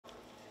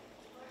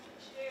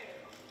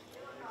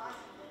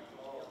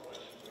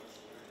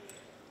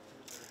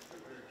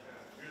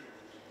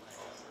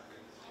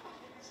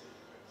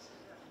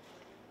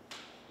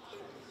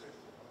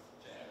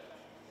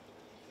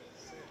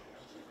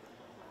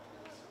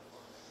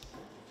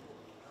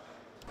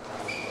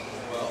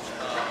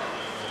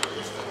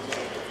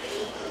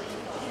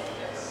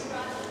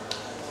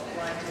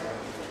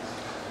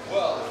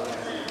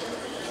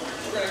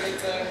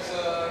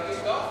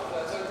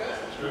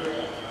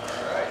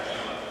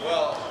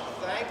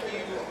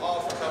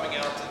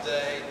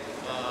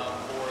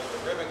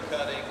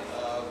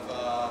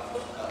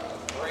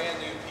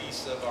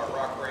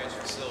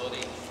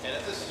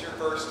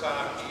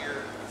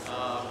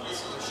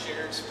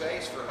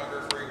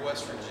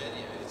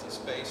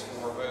space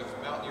for both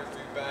Mountaineer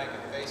Food Bank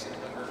and Posey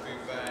Food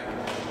Bank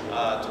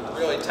to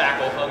really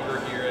tackle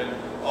hunger here in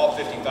all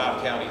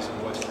 55 counties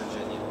in West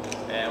Virginia.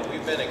 And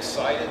we've been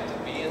excited to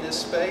be in this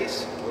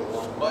space, but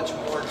we're much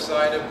more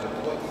excited with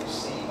what you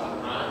see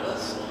behind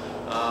us,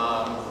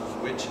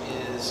 which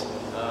is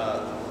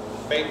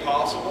made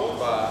possible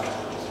by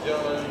the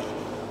gentleman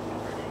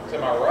to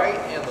my right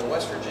and the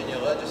West Virginia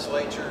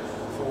legislature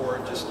for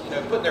just,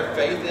 putting their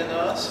faith in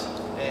us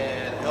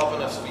and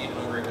helping us feed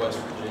hungry West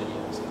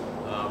Virginians.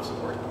 So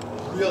we're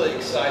really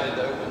excited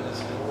to open this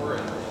door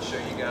and show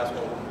you guys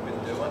what we've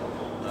been doing.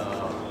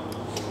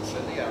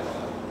 Cindy, I'm going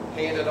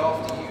to hand it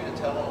off to you to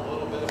tell them a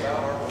little bit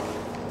about our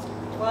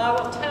work. Well, I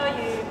will tell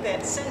you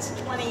that since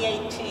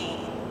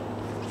 2018,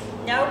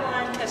 no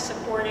one has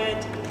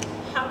supported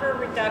hunger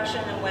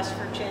reduction in West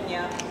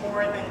Virginia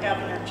more than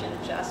Governor Jim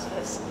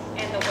Justice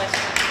and the West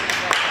Virginia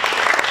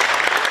legislature.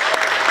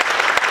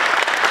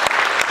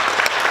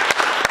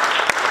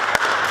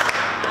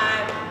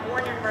 I'm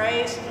born and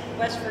raised in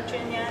West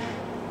Virginia,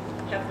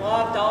 have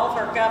loved all of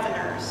our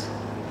governors,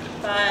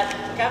 but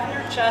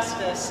Governor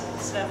Justice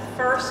is the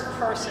first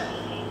person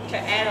to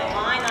add a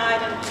line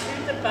item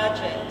to the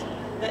budget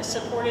that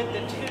supported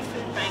the 2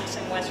 food banks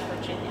in West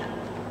Virginia.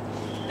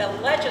 The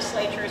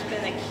legislature has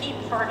been a key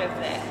part of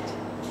that,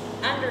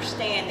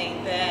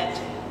 understanding that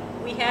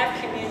we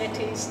have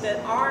communities that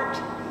aren't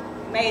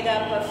made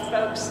up of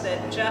folks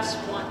that just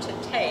want to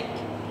take,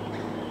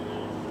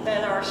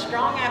 that are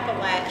strong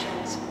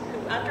Appalachians who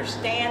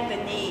understand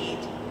the need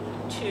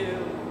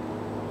to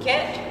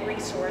get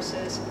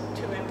resources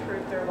to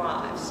improve their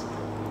lives.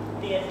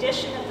 The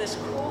addition of this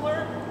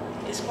cooler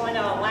is going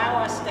to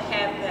allow us to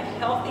have the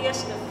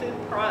healthiest of food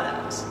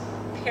products,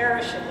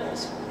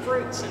 perishables,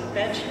 fruits and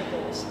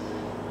vegetables,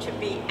 to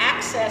be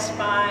accessed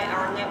by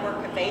our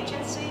network of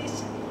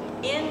agencies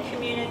in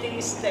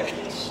communities that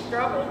we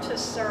struggle to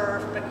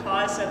serve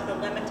because of the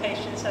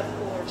limitations of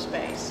cooler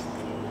space.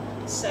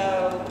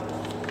 So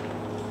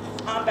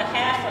on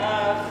behalf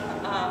of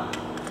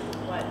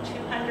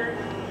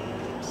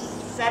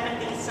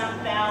 270-some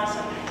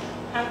thousand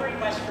hungry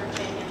West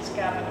Virginians,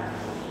 Governor,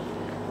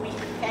 we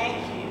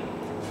thank you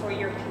for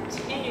your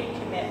continued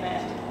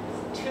commitment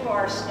to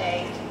our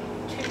state,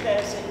 to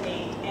those in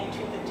need, and to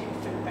the 2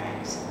 food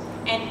banks.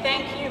 And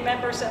thank you,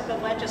 members of the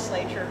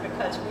legislature,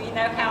 because we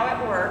know how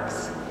it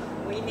works.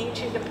 We need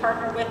you to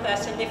partner with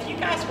us, and if you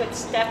guys would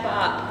step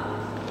up,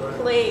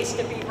 please,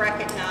 to be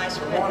recognized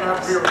with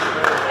us.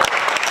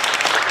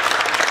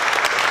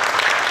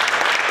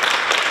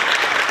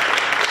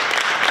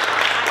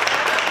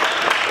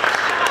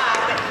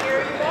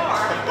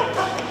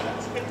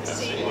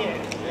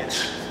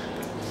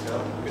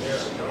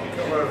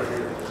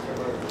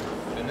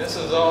 This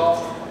is all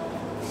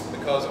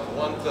because of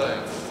one thing,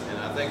 and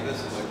I think this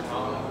is a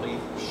commonly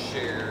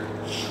shared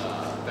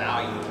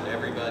value that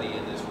everybody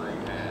in this room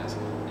has,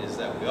 is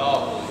that we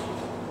all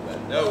believe that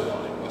no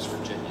one in West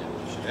Virginia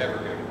should ever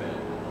go to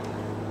bed.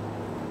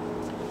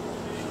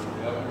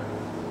 Governor?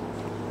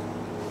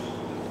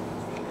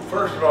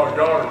 First of all,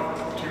 y'all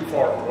are too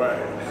far away,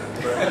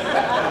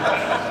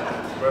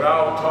 but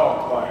I'll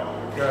talk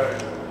loud, okay?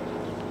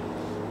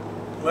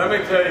 Let me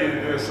tell you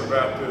this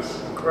about this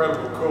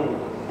incredible cooler.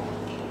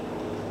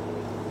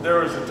 There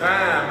was a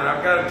time, and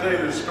I've got to tell you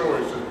this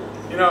story, so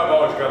I've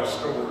always got a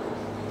story.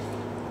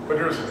 But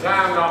there was a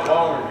time not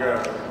long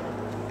ago,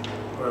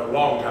 well, a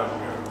long time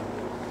ago,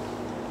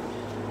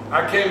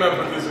 I came up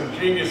with this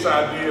ingenious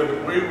idea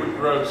that we would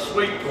grow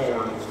sweet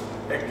corn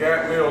at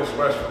Gap Mills,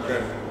 West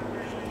Virginia.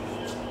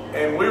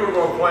 And we were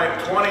going to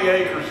plant 20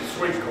 acres of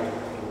sweet corn.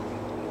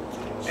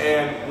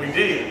 And we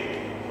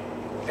did.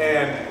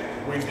 And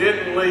we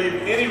didn't leave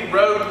any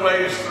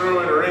roadways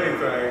through it or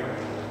anything.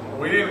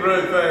 We didn't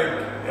really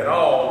think at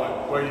all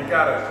that, well, you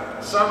got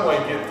to some way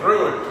get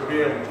through it to be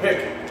able to pick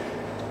it.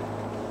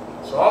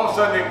 So all of a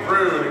sudden it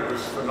grew and it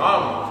was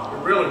phenomenal.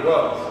 It really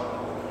was.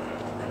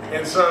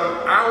 And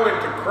so I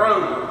went to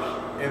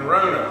Kroger's in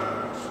Roanoke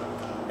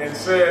and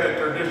said at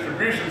their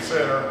distribution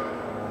center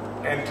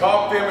and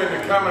talked them into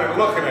coming and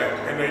looking at it.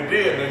 And they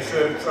did. And they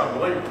said, it's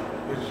unbelievable.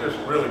 It's just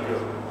really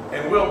good.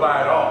 And we'll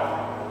buy it all.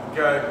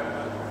 Okay?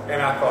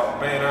 And I thought,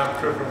 man, I'm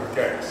cooking the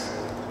case.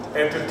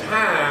 At the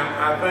time,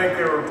 I think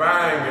they were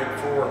buying it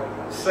for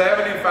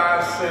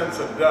 75 cents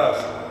a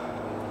dozen,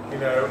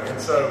 and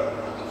so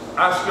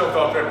I still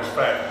thought that was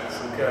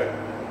fabulous, okay?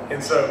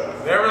 And so,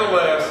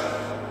 nevertheless,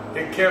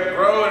 it kept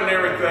growing and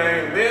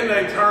everything. Then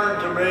they turned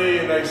to me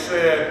and they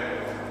said,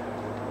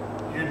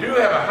 you do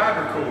have a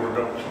hydro cooler,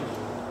 don't you?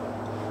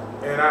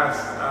 And I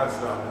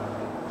thought,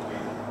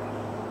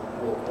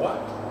 well, what?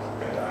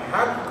 A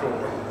hydro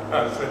cooler?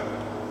 I said,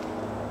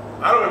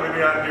 I don't have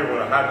any idea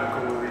what a hydro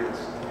cooler is,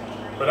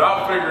 but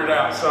I'll figure it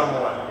out some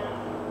way.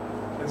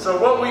 And so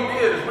what we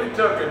did is we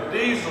took a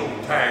diesel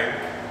tank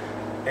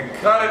and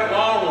cut it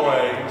long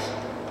ways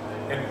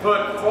and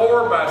put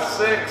 4 by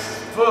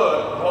 6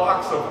 foot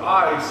blocks of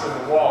ice in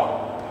the water.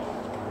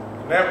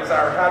 And that was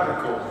our hydro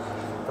cooler,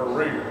 for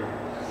real,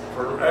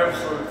 for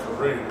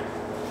real.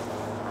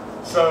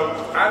 So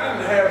I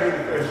didn't have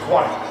anything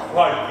quite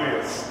like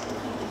this.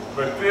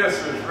 But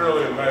this is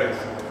really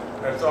amazing.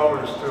 That's all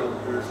there is to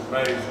it. It's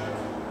amazing.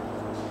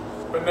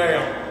 But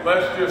now,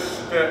 let's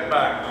just step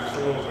back just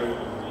a little bit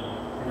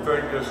and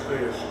think just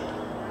this.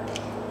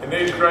 And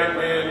these great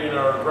men, you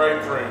know, are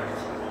great friends.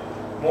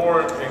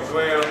 Moore and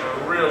Glenn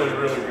are really,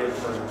 really good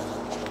friends.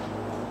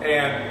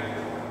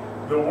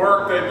 And the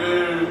work they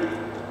do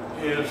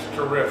is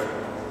terrific.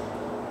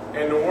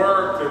 And the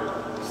work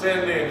that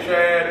Cindy and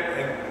Chad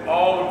and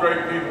all the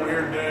great people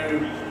here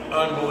do,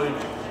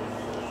 unbelievable.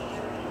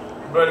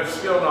 But it's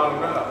still not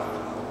enough.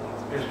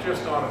 It's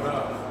just not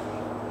enough.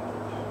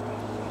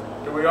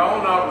 Do we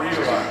all not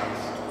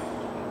realize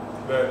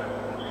that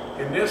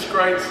in this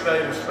great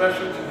state,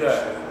 especially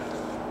today,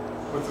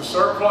 with the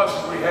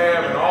surpluses we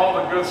have and all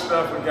the good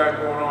stuff we got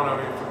going on, I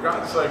mean, for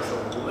God's sakes,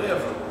 a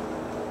living,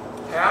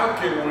 how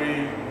can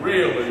we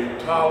really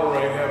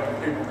tolerate having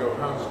people go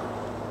hungry?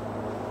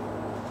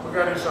 We've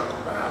got to do something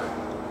about it.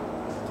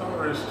 That's all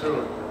there is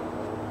to it.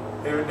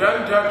 If it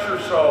doesn't touch your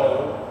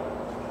soul,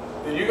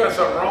 then you got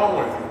something wrong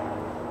with you.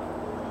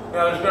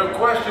 Now, there's no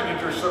question that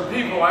there's some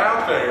people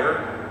out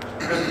there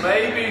that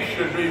maybe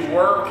should be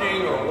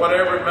working or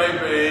whatever it may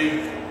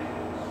be,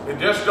 that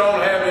just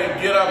don't have any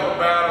get up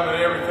about them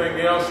and everything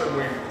else, and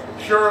we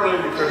surely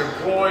could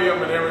employ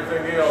them and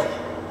everything else.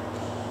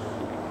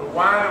 But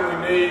why do we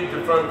need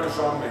to focus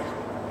on them?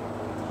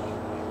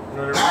 You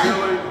know, it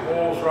really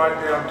boils right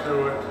down to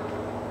it.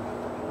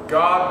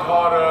 God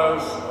taught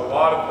us a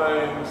lot of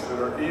things that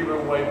are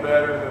even way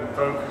better than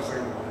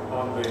focusing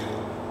on them.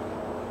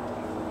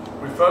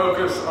 We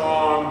focus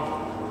on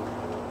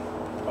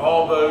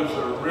all those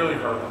that are really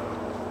hurting,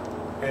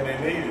 and they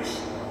need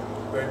us.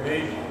 They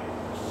need you.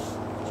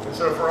 And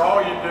so for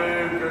all you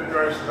do, good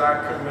gracious,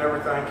 I could never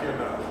thank you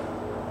enough.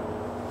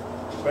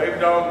 Baby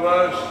Dog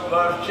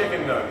loves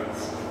chicken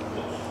nuggets,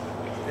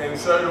 and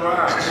so do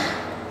I.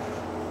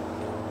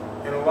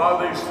 And a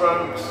lot of these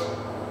folks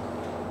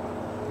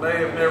may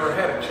have never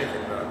had a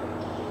chicken nugget.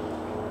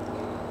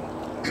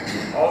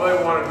 All they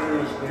want to do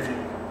is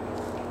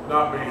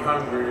not be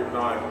hungry at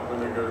night when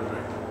they go to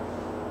bed.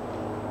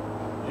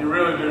 You're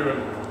really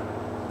doing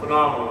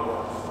phenomenal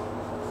work.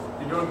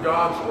 You're doing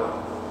God's work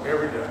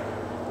every day.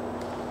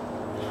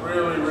 It's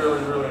really,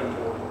 really, really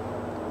important.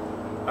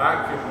 I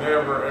could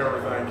never, ever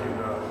thank you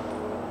enough.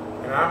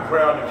 And I'm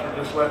proud that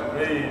you're just letting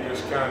me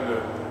just kind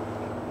of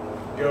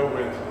go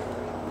with it,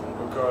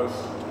 because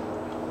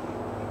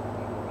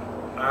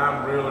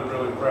I'm really,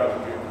 really proud to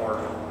be a part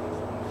of it.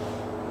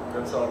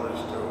 That's all there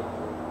is to it.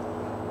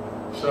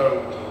 So,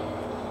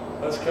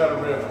 let's cut a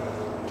ribbon,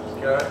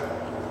 okay?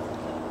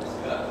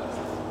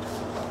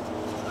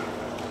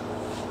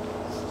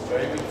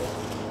 Baby,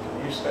 can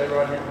you stay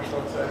right here just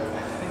 1 second?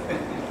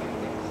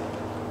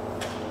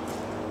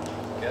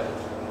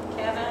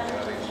 Kevin,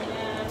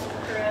 Jen,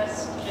 Chris,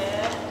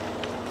 Jeff,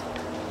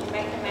 you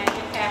make the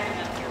magic happen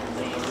up here,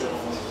 please.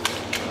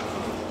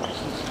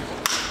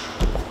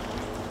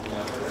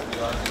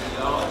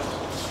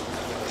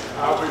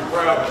 I'll be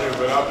proud to,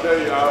 but I'll tell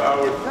you,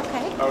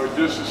 I would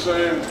just as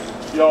soon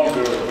y'all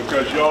do it,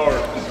 because y'all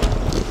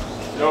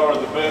are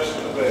the best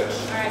of the best.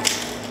 All right,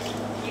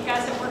 you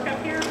guys that work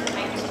up here,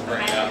 make the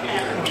magic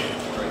happen.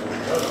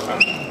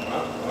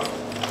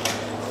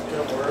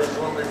 Come wherever you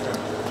want me to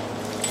come.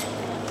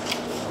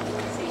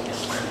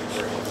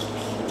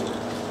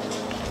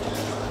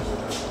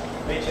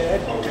 Hey Chad,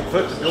 you can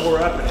put the door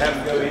up and have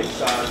them go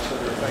inside so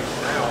they're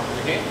facing out.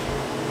 We can.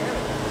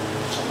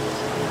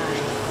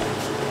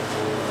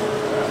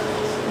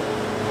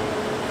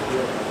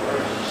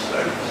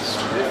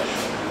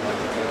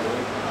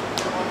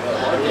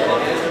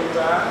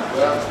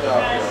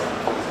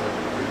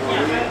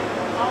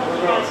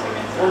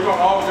 We're going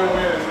to all go in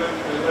and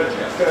let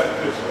you cut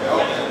this way.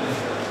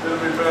 It'll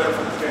be better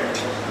for the camera.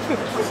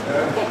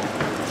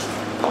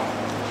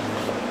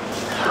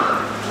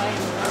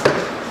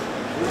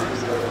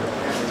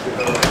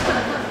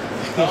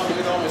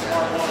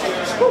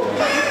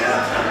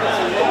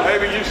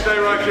 Maybe you stay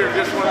right here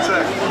just 1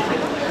 second.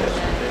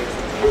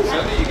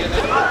 Cindy, you get that?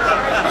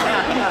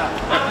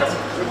 I was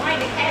going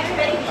to have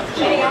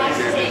Jenny on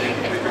stage.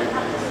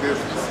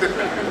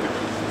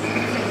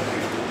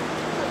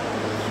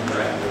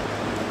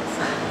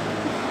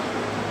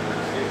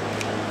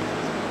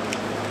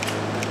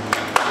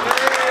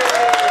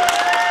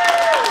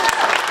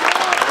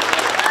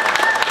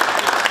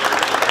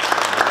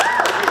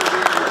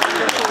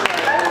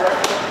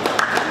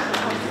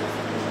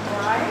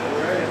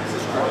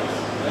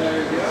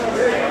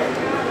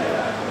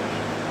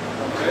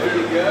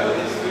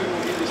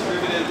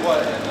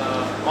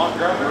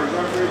 Montgomery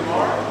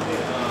tomorrow.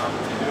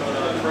 Doing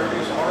a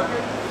produce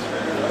market.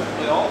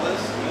 Distributing all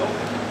this milk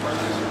and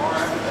produce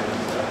tomorrow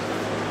afternoon.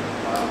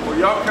 Well,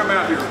 y'all come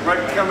out here.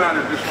 Come out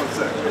here just 1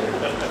 second.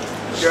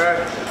 Okay?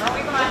 Are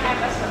we going to have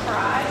a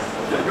surprise?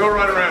 Yeah, go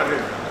right around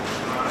here.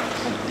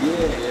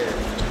 Yeah.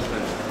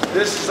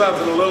 This is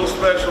something a little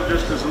special,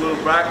 just as a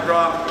little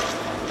backdrop.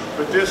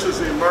 But this is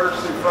the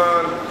emergency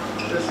fund.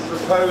 This is the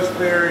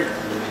Posey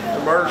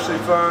emergency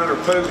fund, or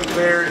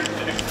Posey.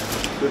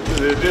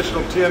 The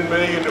additional $10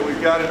 million that we've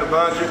got in the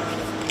budget.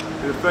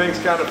 If things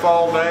kind of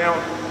fall down,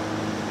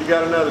 you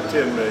got another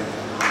 10 million.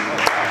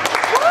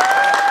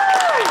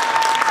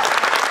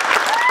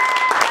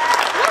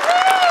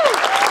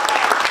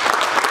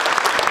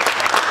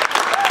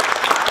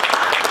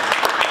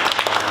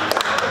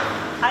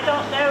 I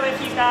don't know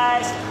if you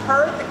guys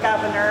heard the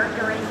governor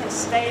during his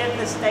State of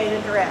the State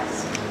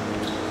address,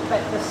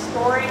 but the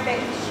story that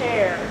he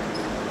shared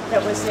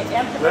that was the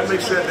impetus. Let me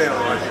sit down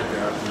right here,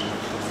 guys.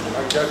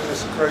 I got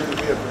this crazy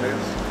hip and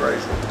it's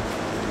crazy.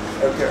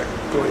 Okay,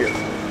 go ahead.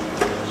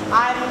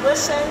 I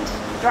listened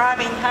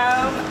driving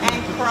home and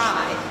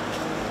cried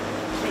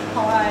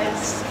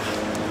because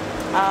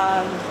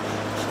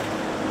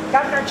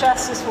Governor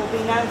Justice will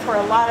be known for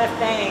a lot of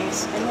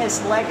things in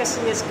his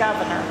legacy as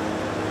governor,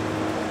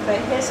 but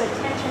his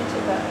attention to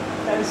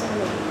those in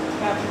need,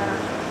 Governor,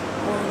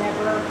 will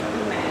never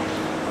be matched.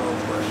 Oh,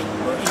 bless you,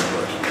 bless you,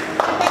 bless you.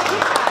 Thank you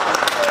guys.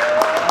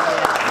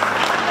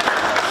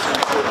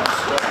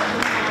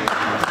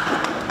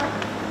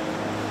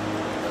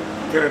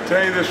 Can I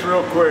tell you this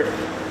real quick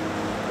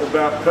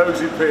about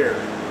Posey Perry?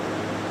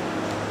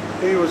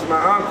 He was my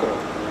uncle.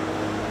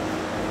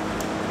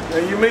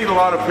 Now you meet a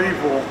lot of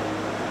people,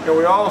 and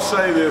we all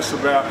say this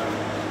about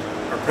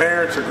our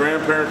parents, or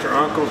grandparents, or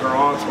uncles, or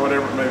aunts,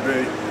 whatever it may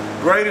be.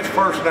 Greatest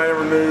person I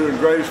ever knew, and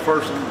greatest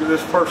person,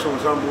 this person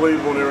was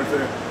unbelievable and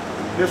everything.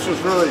 This was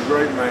really a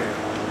great man.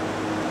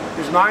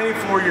 He's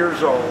 94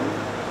 years old.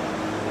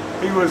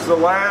 He was the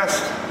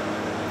last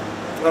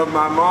of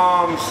my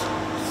mom's,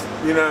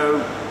 you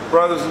know,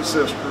 brothers and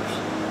sisters.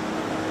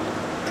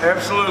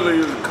 Absolutely, he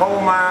was a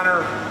coal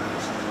miner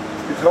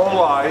his whole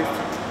life,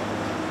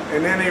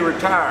 and then he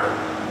retired.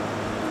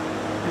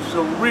 He's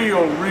a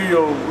real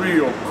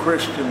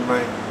Christian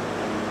man,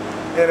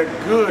 and a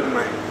good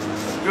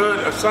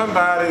man,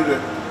 somebody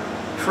that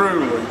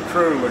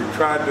truly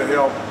tried to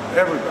help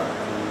everybody.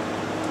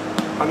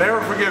 I'll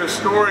never forget a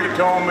story he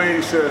told me.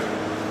 He said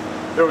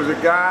there was a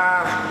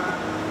guy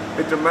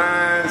at the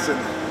mines, and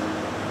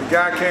the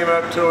guy came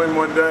up to him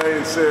one day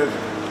and said,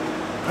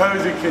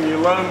 "Posey, can you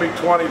loan me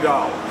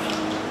 $20?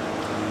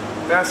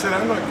 And I said,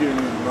 "I'm not giving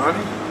you the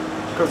money,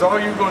 because all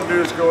you're going to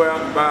do is go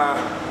out and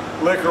buy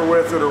liquor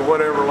with it or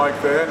whatever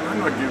like that. I'm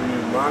not giving you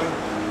the money."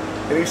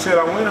 And he said,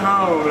 "I went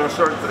home and I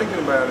started thinking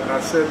about it, and I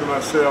said to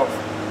myself,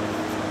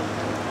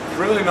 it's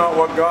really not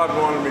what God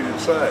wanted me to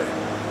say."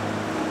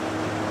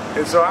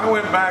 And so I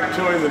went back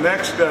to him the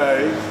next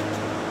day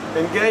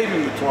and gave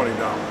him the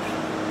 $20.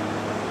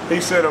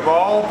 He said, of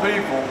all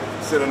people,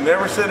 he said, "I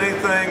never said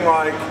anything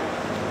like,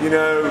 you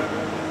know,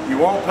 you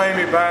won't pay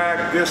me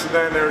back, this and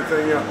that and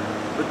everything else."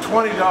 But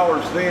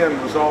 $20 then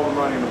was all the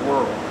money in the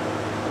world.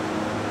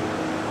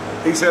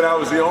 He said, "I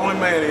was the only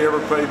man he ever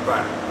paid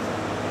back."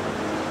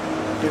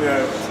 You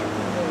know,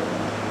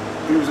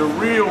 he was a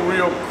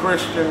real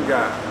Christian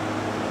guy.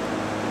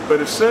 But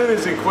as soon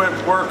as he quit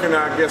working,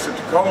 I guess, at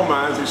the coal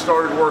mines, he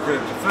started working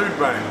at the food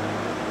bank.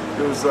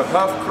 It was the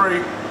Huff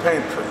Creek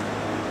Pantry.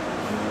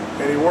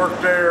 And he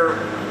worked there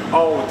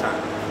all the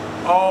time,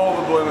 all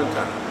the blooming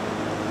time.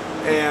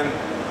 And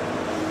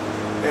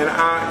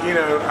I, you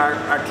know,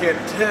 I can't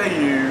tell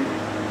you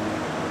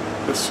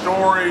the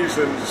stories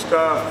and the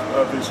stuff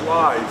of his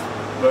life,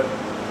 but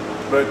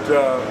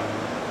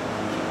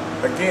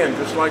again,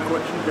 just like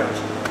what you guys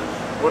do,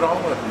 what all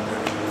of you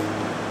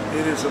do,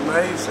 it is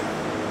amazing.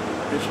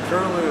 It's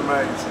truly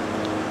amazing.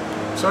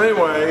 So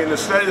anyway, in the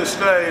State of the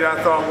State, I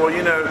thought, well,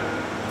 you know,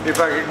 if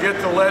I could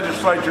get the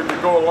legislature to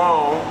go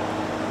along,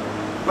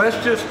 let's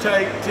just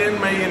take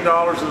 $10 million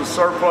of the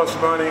surplus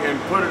money and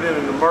put it in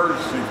an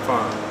emergency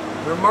fund.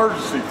 An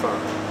emergency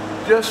fund.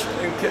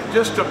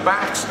 Just to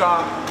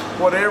backstop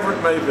whatever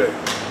it may be.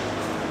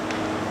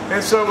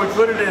 And so we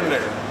put it in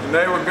there. And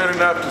they were good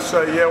enough to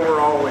say, yeah, we're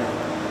all in.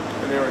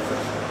 And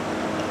everything.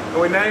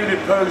 And we named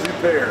it Posey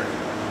Perry.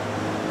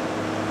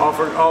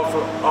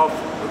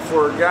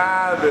 For a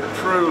guy that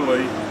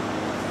truly,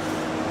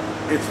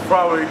 it's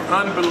probably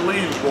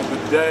unbelievable the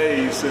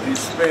days that he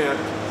spent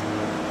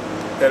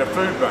at a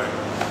food bank,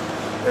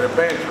 at a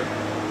pantry,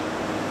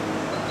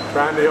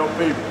 trying to help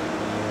people,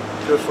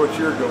 just what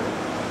you're doing.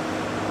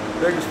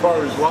 Biggest part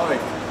of his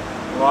life,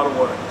 in a lot of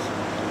ways.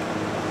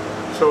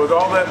 So with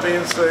all that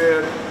being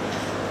said,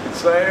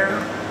 it's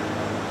there.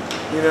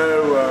 You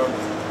know,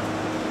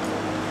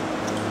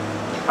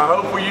 I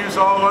hope we use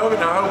all of it,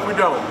 and I hope we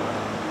don't.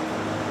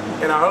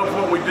 And I hope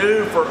what we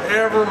do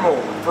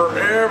forevermore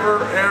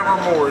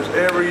is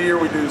every year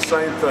we do the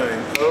same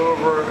thing,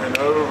 over and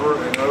over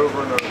and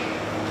over and over.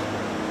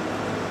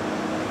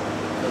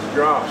 Because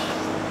gosh,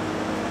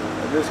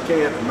 I just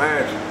can't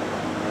imagine.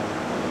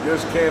 Your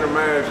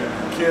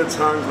kid's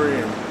hungry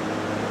and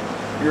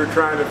you're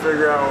trying to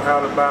figure out how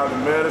to buy the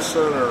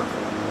medicine or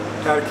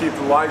how to keep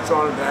the lights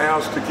on in the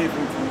house to keep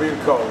them from being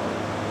cold.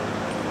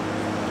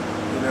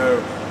 You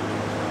know,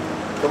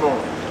 come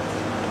on.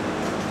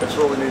 That's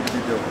what we need to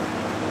be doing.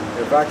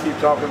 If I keep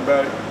talking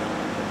about it,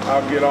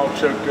 I'll get all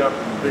choked up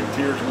and big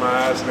tears in my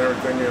eyes and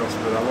everything else,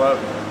 but I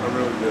love it. I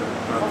really do.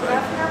 Well,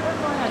 Governor, we're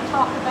going to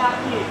talk about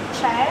you.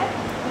 Chad,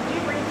 would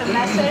you read the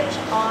message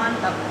on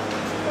the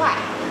plaque?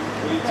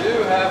 We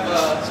do have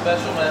a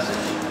special message.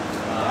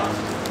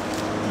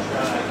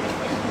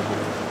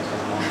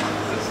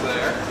 It's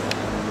there.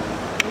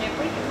 And if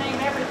we could name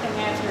everything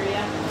after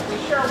you, we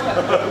sure would.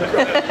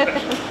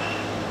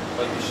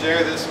 But to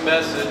share this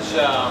message,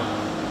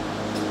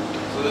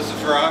 so this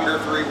is for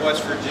Hunger-Free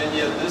West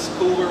Virginia. This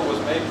cooler was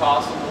made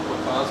possible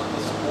because of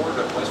the support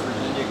of West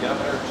Virginia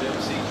Governor Jim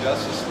C.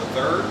 Justice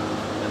III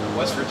and the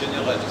West Virginia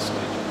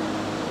Legislature.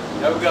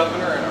 No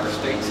governor in our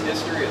state's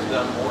history has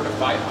done more to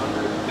fight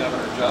hunger than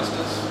Governor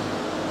Justice.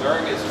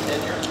 During his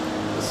tenure,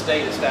 the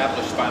state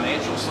established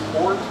financial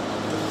support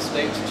to the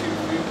state's 2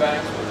 food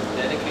banks with a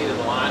dedicated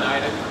line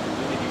item for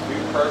community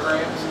food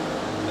programs,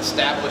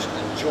 established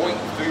a joint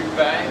food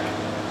bank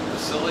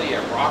facility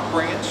at Rock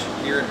Branch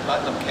here in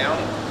Putnam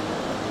County,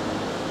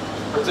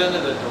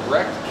 presented a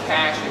direct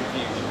cash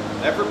infusion,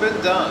 never been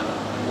done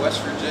in West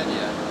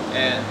Virginia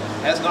and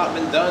has not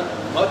been done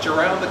much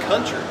around the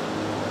country,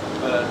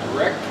 but a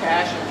direct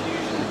cash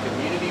infusion to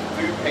community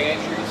food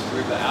pantries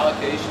through the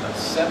allocation of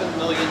 $7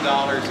 million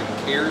in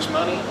CARES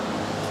money,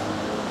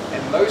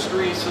 and most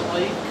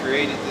recently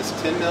created this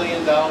 $10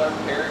 million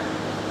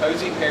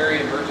Posey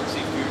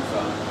Emergency Food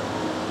Fund.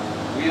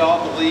 We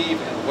all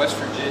believe in West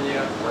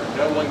Virginia where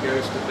no one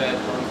goes to bed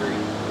hungry.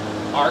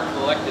 Our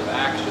collective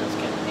actions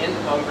can end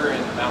hunger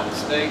in the Mountain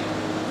State,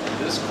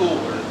 and this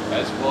cooler,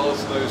 as well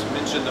as those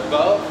mentioned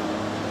above,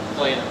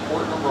 play an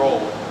important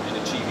role in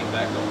achieving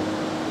that goal.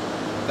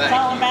 Thank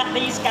Tell you. them about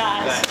these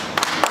guys. Thank you.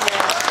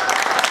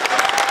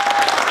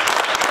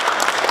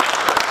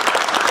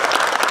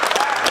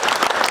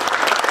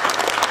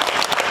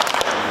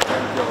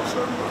 Thank y'all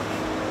so much.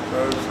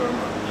 So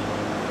much.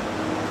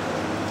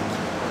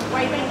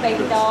 Waving,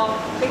 baby dog.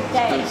 Big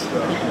day. Good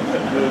stuff.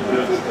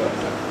 Good stuff.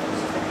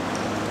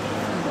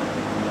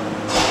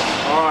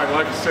 All right,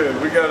 like I said,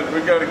 we got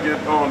to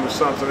get on to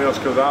something else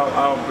because I'll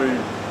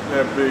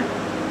have big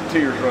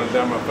tears running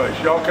down my face.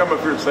 Y'all come up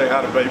here and say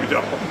hi to baby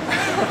doll. I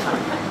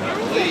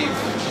believe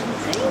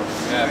we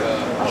have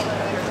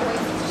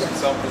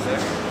something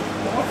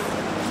there.